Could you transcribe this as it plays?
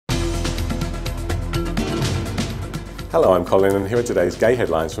Hello, I'm Colin and here are today's gay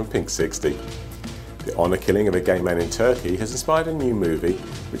headlines from Pinksixty. The honour killing of a gay man in Turkey has inspired a new movie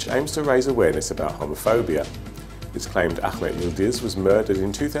which aims to raise awareness about homophobia. It's claimed Ahmet Yildiz was murdered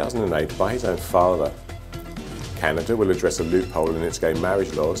in 2008 by his own father. Canada will address a loophole in its gay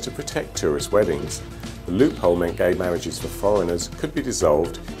marriage laws to protect tourist weddings. The loophole meant gay marriages for foreigners could be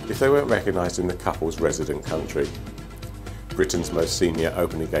dissolved if they weren't recognised in the couple's resident country. Britain's most senior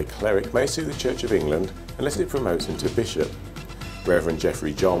openly gay cleric may sue the Church of England unless it promotes him to bishop. Rev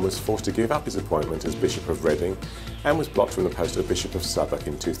Jeffrey John was forced to give up his appointment as Bishop of Reading and was blocked from the post of Bishop of Southwark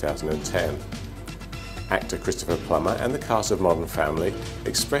in 2010. Actor Christopher Plummer and the cast of Modern Family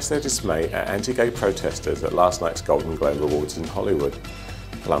expressed their dismay at anti-gay protestors at last night's Golden Globe Awards in Hollywood.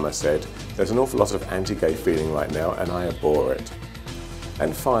 Plummer said, "There's an awful lot of anti-gay feeling right now and I abhor it."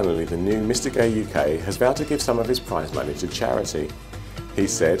 And finally, the new Mr Gay UK has vowed to give some of his prize money to charity. He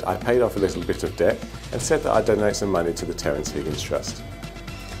said, "I paid off a little bit of debt and said that I'd donate some money to the Terence Higgins Trust."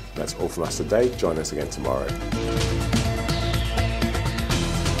 That's all from us today. Join us again tomorrow.